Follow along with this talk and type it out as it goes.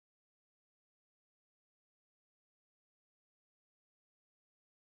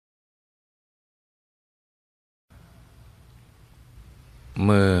เ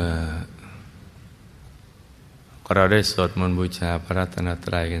มื่อเราได้สวดมนต์บูชาพระรัตนต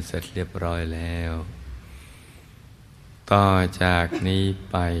รัยกันเสร็จเรียบร้อยแล้วต่อจากนี้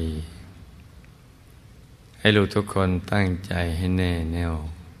ไปให้ลูกทุกคนตั้งใจให้แน่แน่ว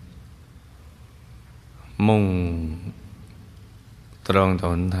มุ่งตรงต่อ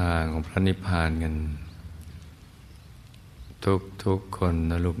หนทางของพระนิพพานกันทุกคน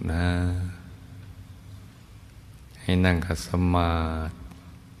นะลูกนะให้นั่งขัดสมาธิ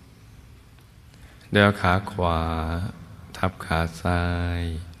เดินขาขวาทับขาซ้าย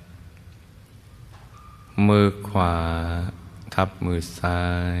มือขวาทับมือซ้า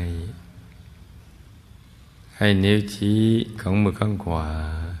ยให้นิ้วชี้ของมือข้างขวา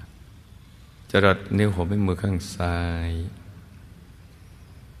จรดนิ้วหัวแม่มือข้างซ้าย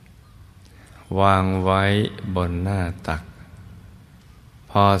วางไว้บนหน้าตัก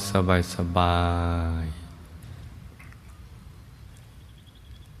พอสบาย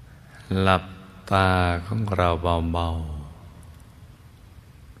หลับตาของเราเบา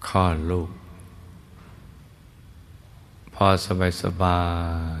ๆคลอดลูกพอสบา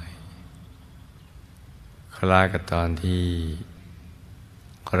ยคล้ายกับตอนที่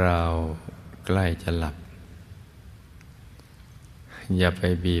เราใกล้จะหลับอย่าไป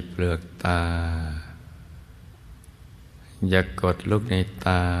บีบเปลือกตาอย่ากดลูกในต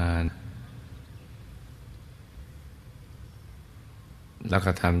าแล้ว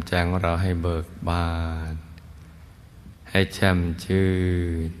ก็ทำใจของเราให้เบิกบานให้แช่มชื่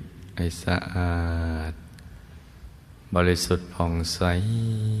นให้สะอาดบริสุทธิ์ผ่องใส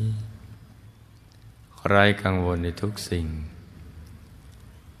ไร้กังวลในทุกสิ่ง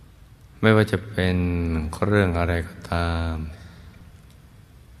ไม่ว่าจะเป็นเรื่องอะไรก็ตาม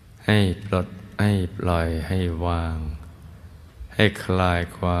ให้ปลดให้ปล่อยให้วางให้คลาย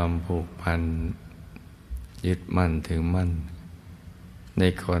ความผูกพันยึดมั่นถือมั่นใน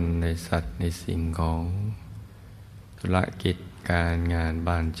คนในสัตว์ในสิ่งของธุรกิจการงาน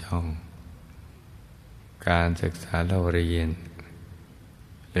บ้านช่องการศึกษาเราเรียน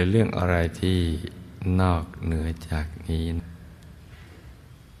หรือเรื่องอะไรที่นอกเหนือจากนี้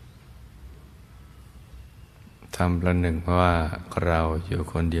ทำประหนึ่งว่าเราอยู่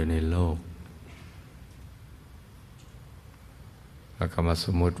คนเดียวในโลกแล้วก็มาส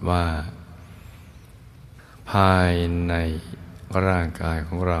มมุติว่าภายในร่างกายข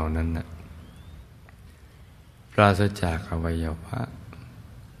องเรานั้นนะปราศจากอวัยวะ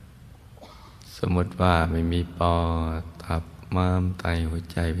สมมติว่าไม่มีปอดตับม้ามไตหัว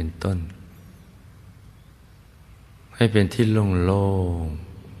ใจเป็นต้นให้เป็นที่โล่ง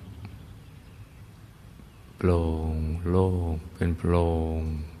โปร่งโล่งเป็นโปร่ง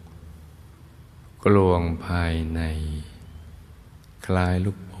กลวงภายในคล้าย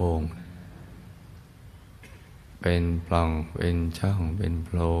ลูกโป่งเป็นปล่องเป็นช่องเป็นโพ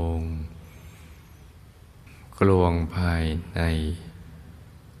รงกลวงภายใน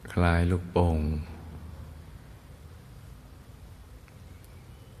คล้ายลูกโป่ง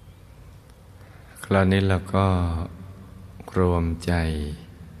คราวนี้เราก็รวมใจ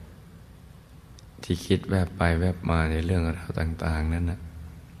ที่คิดแวบไปแวบมาในเรื่องราวต่างๆนั้นนะ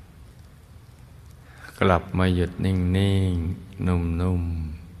กลับมาหยุดนิ่งๆนุ่ม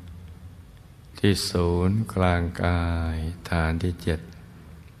ๆที่ศูนย์กลางกายฐานที่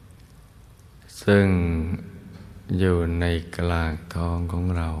7ซึ่งอยู่ในกลางท้องของ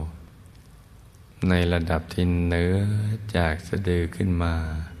เราในระดับที่เหนือจากสะดือขึ้นมา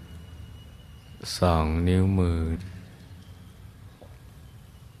2 นิ้วมือ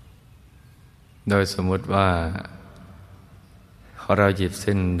โดยสมมติว่าเราหยิบเ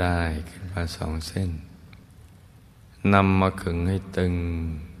ส้นได้ขึ้นมา2 เส้นนำมาขึงให้ตึง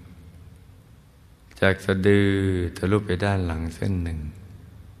จากสะดือทะลุไปด้านหลังเส้นหนึ่ง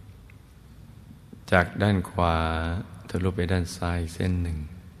จากด้านขวาทะลุไปด้านซ้ายเส้นหนึ่ง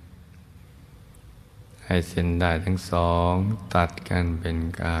ให้เส้นได้ทั้ง2ตัดกันเป็น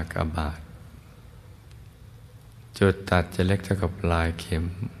กากบาทจุดตัดจะเล็กเท่ากับปลายเข็ม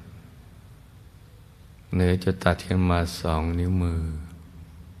เหนือจุดตัดขึ้นมา2 นิ้วมือ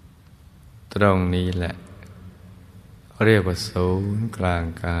ตรงนี้แหละเรียกว่าศูนย์กลาง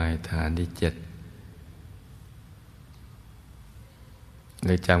กายฐานที่7ห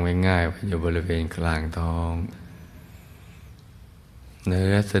รือจำง่ายๆว่าอยู่บริเวณกลางท้องเหนื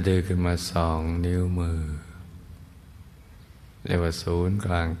อสะดือขึ้นมา2 นิ้วมือเรียกว่าศูนย์ก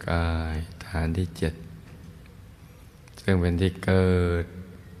ลางกายฐานที่7ซึ่งเป็นที่เกิด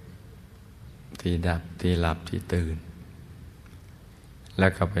ที่ดับที่หลับที่ตื่นและ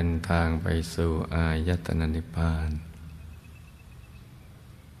ก็เป็นทางไปสู่อายตนะนิพพาน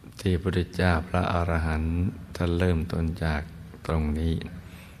ที่พระพุทธเจ้าพระอรหันต์ท่านเริ่มต้นจาก ตรงนี้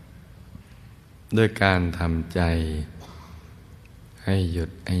ด้วยการทำใจให้หยุด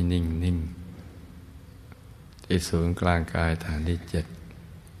ให้นิ่งที่ศูนย์กลางกายฐานที่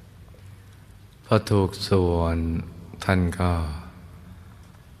7พอถูกส่วนท่านก็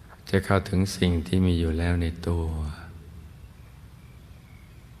จะเข้าถึงสิ่งที่มีอยู่แล้วในตัว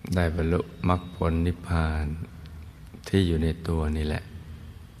ได้บรรลุมรรคผลนิพพานที่อยู่ในตัวนี่แหละ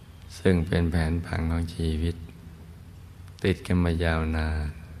ซึ่งเป็นแผนผังของชีวิตติดกันมายาวนาน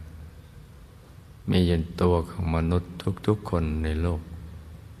มีอยู่ในตัวของมนุษย์ทุกๆคนในโลก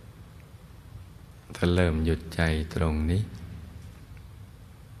ถ้าเริ่มหยุดใจตรงนี้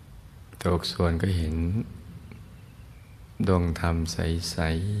ทุกส่วนก็เห็นดวงธรรมใส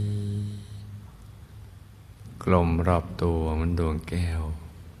ๆกลมรอบตัวเหมือนดวงแก้ว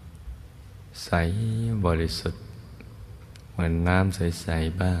ใสบริสุทธิ์เหมือนน้ำใส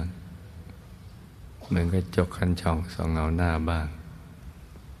ๆบ้างเหมือนกระจกคันช่องส่องเงาหน้าบ้าง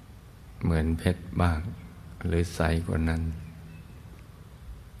เหมือนเพชรบ้างหรือใสกว่านั้น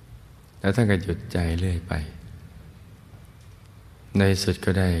แล้วท่านก็หยุดใจเรื่อยไปในสุดก็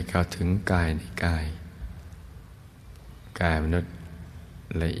ได้เข้าถึงกายในกายมนุษย์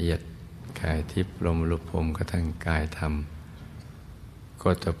ละเอียดกายทิพย์ลมลุพรมกระทั่งกายธรรมโค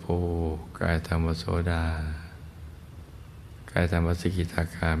ตโพกายธรรมโสดากายธรรมสกิทา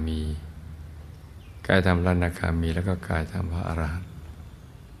คามีกายธรรมอนาคามีแล้วก็กายธรรมพระอรหันต์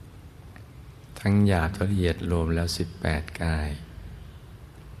ทั้งหยาบละเอียดรวมแล้ว18กาย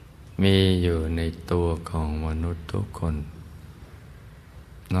มีอยู่ในตัวของมนุษย์ทุกคน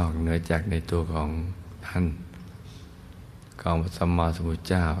นอกเหนือจากในตัวของท่านของพระสัมมาสัมพุทธ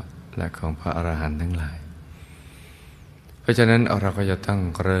เจ้าและของพระอรหันต์ทั้งหลายเพราะฉะนั้นเราก็จะต้อง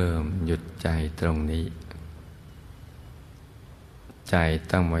เริ่มหยุดใจตรงนี้ใจ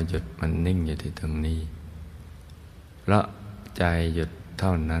ต้องมาหยุดมันนิ่งอยู่ที่ตรงนี้เพราะใจหยุดเท่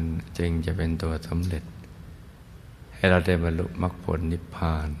านั้นจึงจะเป็นตัวสำเร็จให้เราได้บรรลุมรรคผลนิพพ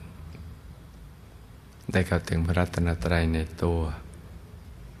านได้เข้าถึงพระรัตนตรัยในตัว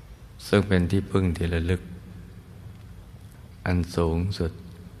ซึ่งเป็นที่พึ่งที่ระลึกอันสูงสุด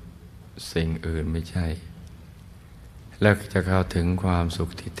สิ่งอื่นไม่ใช่แล้วจะเข้าถึงความสุข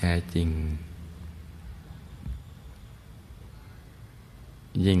ที่แท้จริง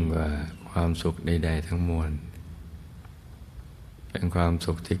ยิ่งกว่าความสุขใดๆทั้งมวลเป็นความ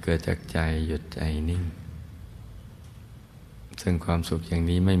สุขที่เกิดจากใจหยุดใจนิ่งซึ่งความสุขอย่าง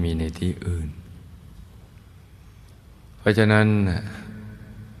นี้ไม่มีในที่อื่นเพราะฉะนั้น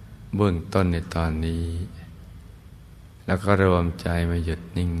เบื้องต้นในตอนนี้แล้วก็รวมใจมาหยุด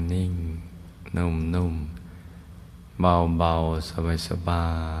นิ่งๆนุ่มๆเบาๆสบา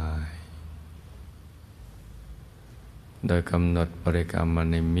ยๆโดยกำหนดบริกรรม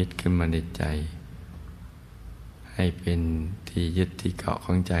นิมิตขึ้นมาในใจให้เป็นที่ยึดที่เกาะข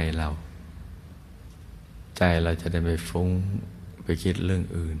องใจเราจะได้ไม่ฟุ้งไปคิดเรื่อง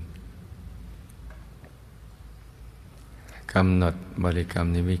อื่นกำหนดบริกรรม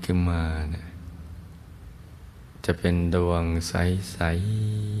นิมิตขึ้นมาเนี่ยจะเป็นดวงใส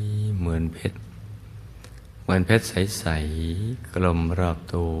ๆเหมือนเพชรใสๆกลมรอบ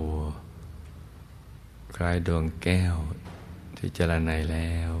ตัวคล้ายดวงแก้วที่เจรไนแ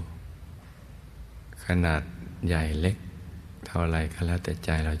ล้วขนาดใหญ่เล็กเท่าไรก็แล้วแต่ใจ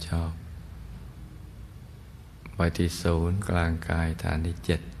เราชอบไว้ที่ศูนย์กลางกายฐานที่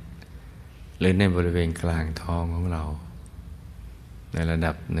7หรือในบริเวณกลางท้องของเราในระ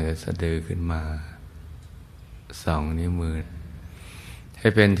ดับเหนือสะดือขึ้นมา2 นิ้วมือให้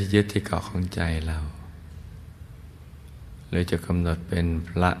เป็นที่ยึดที่เกาะของใจเราหรือจะกำหนดเป็นพ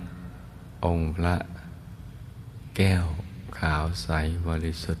ระองค์พระแก้วขาวใสบ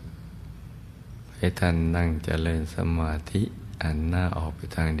ริสุทธิ์ให้ท่านนั่งเจริญสมาธิอันหน้าออกไป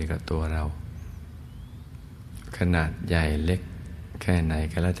ทางเดียวกับตัวเราขนาดใหญ่เล็กแค่ไหน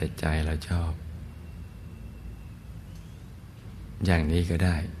ก็แล้วแต่ใจเราชอบอย่างนี้ก็ไ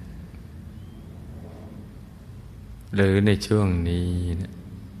ด้หรือในช่วงนี้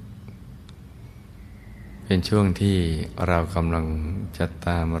เป็นช่วงที่เรากำลังจะต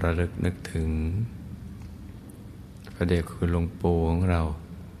ามระลึกนึกถึงพระเดชคุณหลวงปู่ของเรา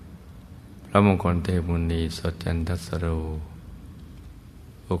พระมงคลเทพมุนีสดจันทสโร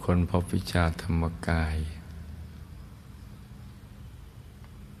บุคคลพบวิชาธรรมกาย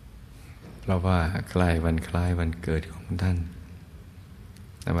เพราะว่าใกล้วันคล้ายวันเกิดของท่าน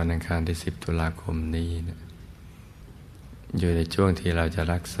ในวันอังคารที่10 ตุลาคมนี้อยู่ในช่วงที่เราจะ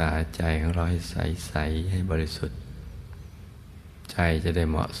รักษาใจของเราให้ใสๆให้บริสุทธิ์ใจจะได้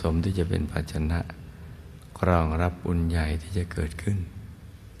เหมาะสมที่จะเป็นภาชนะรองรับบุญใหญ่ที่จะเกิดขึ้น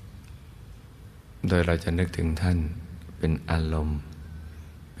โดยเราจะนึกถึงท่าน เป็นอารมณ์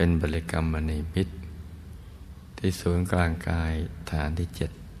เป็นบริกรรมนิมิตที่ศูนย์กลางกายฐานที่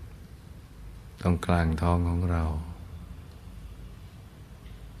7ตรงกลางท้องของเรา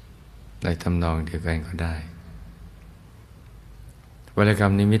ในทำนองเดียวกันก็ได้บริกรร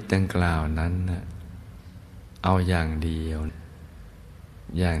มนิมิตดังกล่าวนั้นเอาอย่างเดียว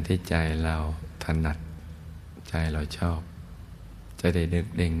อย่างที่ใจเราถนัดใจเราชอบจะได้นึก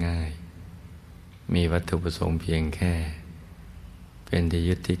ได้ง่ายมีวัตถุประสงค์เพียงแค่เป็นที่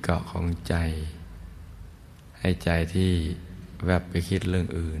ยึดที่เกาะของใจให้ใจที่แวบไปคิดเรื่อง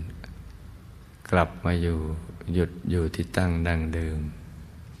อื่นกลับมาหยุดอยู่ที่ตั้งดังเดิม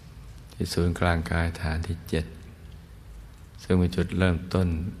ที่ศูนย์กลางกายฐานที่7ซึ่งเป็นจุดเริ่มต้น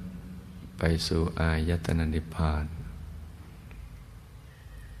ไปสู่อายตนะนิพพาน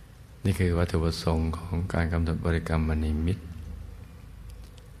นี่คือวัตถุประสงค์ของการกำหนดบริกรรมนิมิต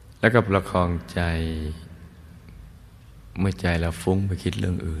แล้วก็ประคองใจเมื่อใจเราฟุ้งไปคิดเ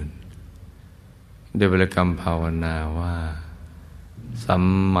รื่องอื่นโดยบริกรรมภาวนาว่าสัม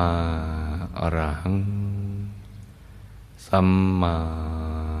มาอรหังสัมมา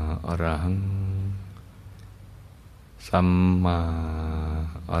อรหังสัมมา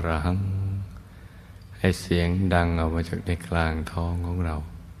อรหังให้เสียงดังออกมาจากในกลางท้องของเรา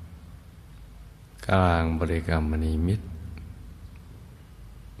กลางบริกรรมนิมิต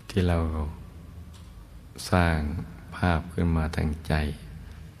ที่เราสร้างภาพขึ้นมาทางใจ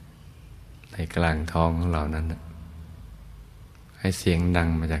ในกลางท้องของเรานั้นให้เสียงดัง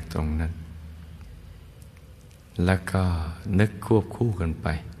มาจากตรงนั้นแล้วก็นึกควบคู่กันไป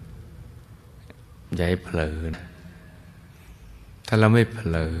อย่าให้เผลอนะถ้าเราไม่เผ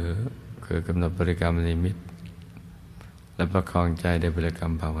ลอคือกำหนดบริกรรมนิมิตและประคองใจในบริกรร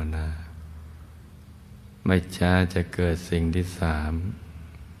มภาวนาไม่ช้าจะเกิดสิ่งที่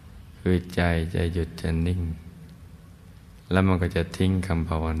3คือใจจะหยุดจะนิ่งแล้วมันก็จะทิ้งคำ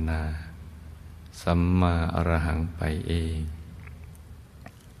ภาวนาสัมมาอรหังไปเอง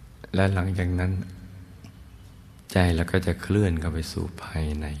และหลังจากนั้นใจเราก็จะเคลื่อนเข้าไปสู่ภาย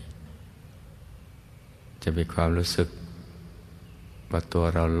ในจะมีความรู้สึกว่าตัว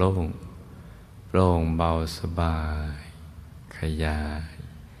เราโล่งโปร่งเบาสบายขยาย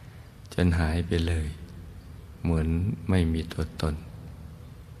จนหายไปเลยเหมือนไม่มีตัวตน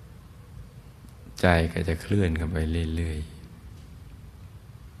ใจก็จะเคลื่อนเข้าไปเรื่อยๆ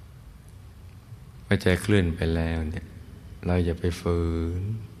เมื่อใจเคลื่อนไปแล้วเนี่ยเราอย่าไปฝืน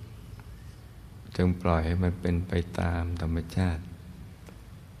จึงปล่อยให้มันเป็นไปตามธรรมชาติ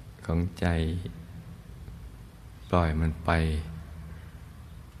ของใจปล่อยมันไป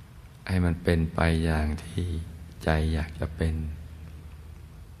ให้มันเป็นไปอย่างที่ใจอยากจะเป็น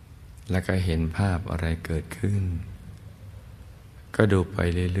แล้วก็เห็นภาพอะไรเกิดขึ้นก็ดูไป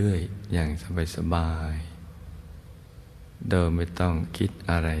เรื่อยๆอย่างสบายๆโดยไม่ต้องคิด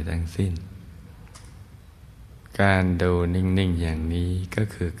อะไรทั้งสิ้นการดูนิ่งๆอย่างนี้ก็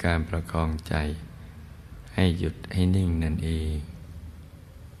คือการประคองใจให้หยุดให้นิ่งนั่นเอง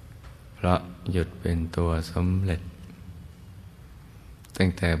เพราะหยุดเป็นตัวสำเร็จตั้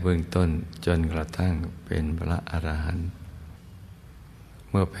งแต่เบื้องต้นจนกระทั่งเป็นพระอรหันต์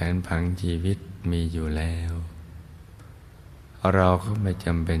เมื่อแผนผังชีวิตมีอยู่แล้วเราก็ไม่จ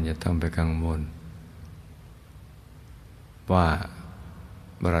ำเป็นจะต้องไปกังวลว่า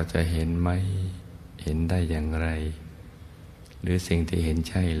เราจะเห็นไหมเห็นได้อย่างไรหรือสิ่งที่เห็น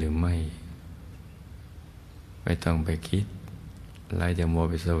ใช่หรือไม่ต้องไปคิดไล่จะมัว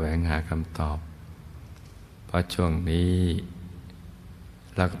ไปแสวงหาคำตอบเพราะช่วงนี้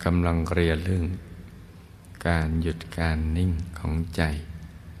เรากำลังเรียนเรื่องการหยุดการนิ่งของใจ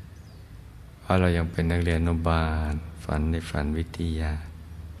เพราะเรายังเป็นนักเรียนอนุบาลฝันในฝันวิทยา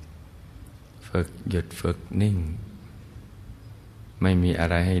ฝึกหยุดฝึกนิ่งไม่มีอะ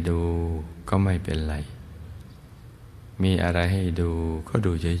ไรให้ดูก็ไม่เป็นไรมีอะไรให้ดูก็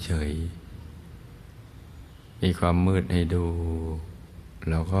ดูเฉยๆมีความมืดให้ดู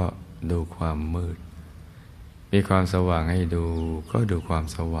เราก็ดูความมืดมีความสว่างให้ดูก็ดูความ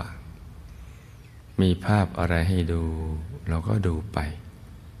สว่างมีภาพอะไรให้ดูเราก็ดูไป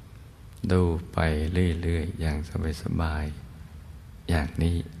เรื่อยๆอย่างสบายๆอย่าง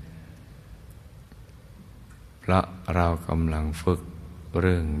นี้เพราะเรากำลังฝึกเ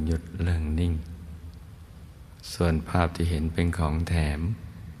รื่องหยุดเรื่องนิ่งส่วนภาพที่เห็นเป็นของแถม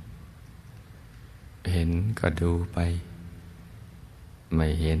เห็นก็ดูไปไม่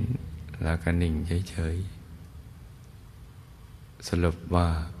เห็นแล้วก็นิ่งเฉยๆสรุปว่า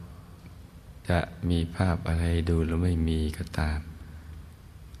จะมีภาพอะไรดูหรือไม่มีก็ตาม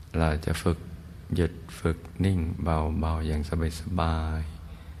เราจะฝึกหยุดฝึกนิ่งเบาๆอย่างสบาย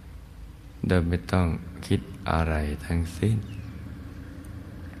ๆ โดยไม่ต้องคิดอะไรทั้งสิ้น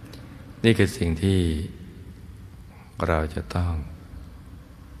นี่คือสิ่งที่เราจะต้อง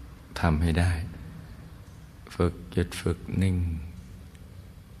ทำให้ได้ฝึกหยุดฝึกนิ่ง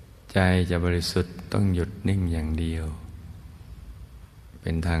ใจจะบริสุทธิ์ต้องหยุดนิ่งอย่างเดียวเป็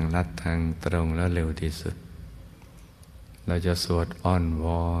นทางลัดทางตรงและเร็วที่สุดเราจะสวดอ้อนว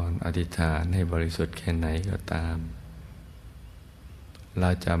อนอธิษฐานให้บริสุทธิ์แค่ไหนก็ตามเรา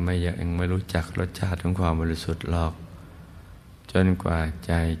จะยังไม่รู้จักรสชาติของความบริสุทธิ์หรอกจนกว่าใ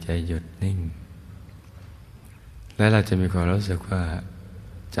จจะหยุดนิ่งและเราจะมีความรู้สึกว่า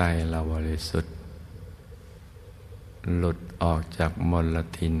ใจเราบริสุทธิ์หลุดออกจากมล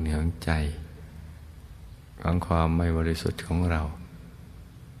ทินของใจของความไม่บริสุทธิ์ของเรา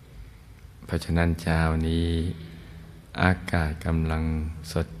เพราะฉะนั้นเช้านี้อากาศกำลัง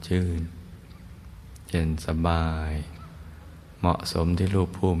สดชื่นเย็นสบายเหมาะสมที่ลูก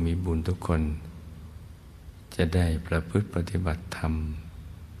ผู้มีบุญทุกคนจะได้ประพฤติปฏิบัติธรรม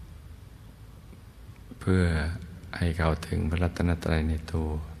เพื่อให้เข้าถึงพระรัตนตรัยในตัว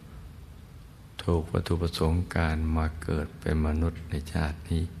ถูกวัตถุประสงค์การมาเกิดเป็นมนุษย์ในชาติ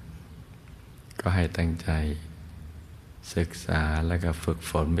นี้ก็ให้ตั้งใจศึกษาและก็ฝึก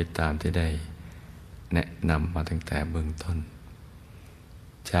ฝนไปตามที่ได้แนะนำมาตั้งแต่เบื้องต้น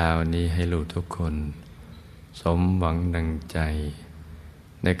เช้านี้ให้ลูกทุกคนสมหวังดังใจ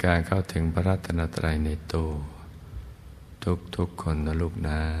ในการเข้าถึงพระรัตนตรัยในตัวทุกคนนะลูกน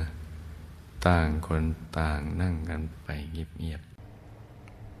ะต่างคนต่างนั่งกันไปเงียบๆ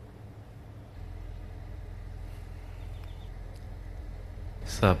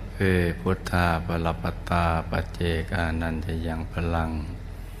สัพเพพุทธาปรปัตตาปัจเจกานันจะยังพลัง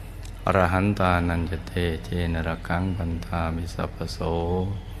อรหันตานันจะเตเจนระคังพันธามิสัพพโส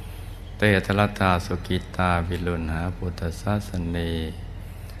เตทลัตตาสุกิตาวิลุณหาพุทธศาสเน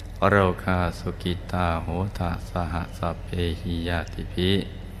โรคาสุกิตาโหตะสหสัพเพหิยาติภิ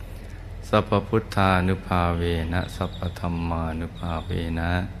สัพพพุทธานุภาเวนะสัพพธัมมานุภาเวน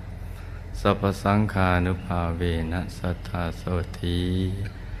ะสัพพสังฆานุภาเวนะสัทธาโสธี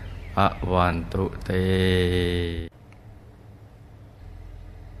ภวันตุเต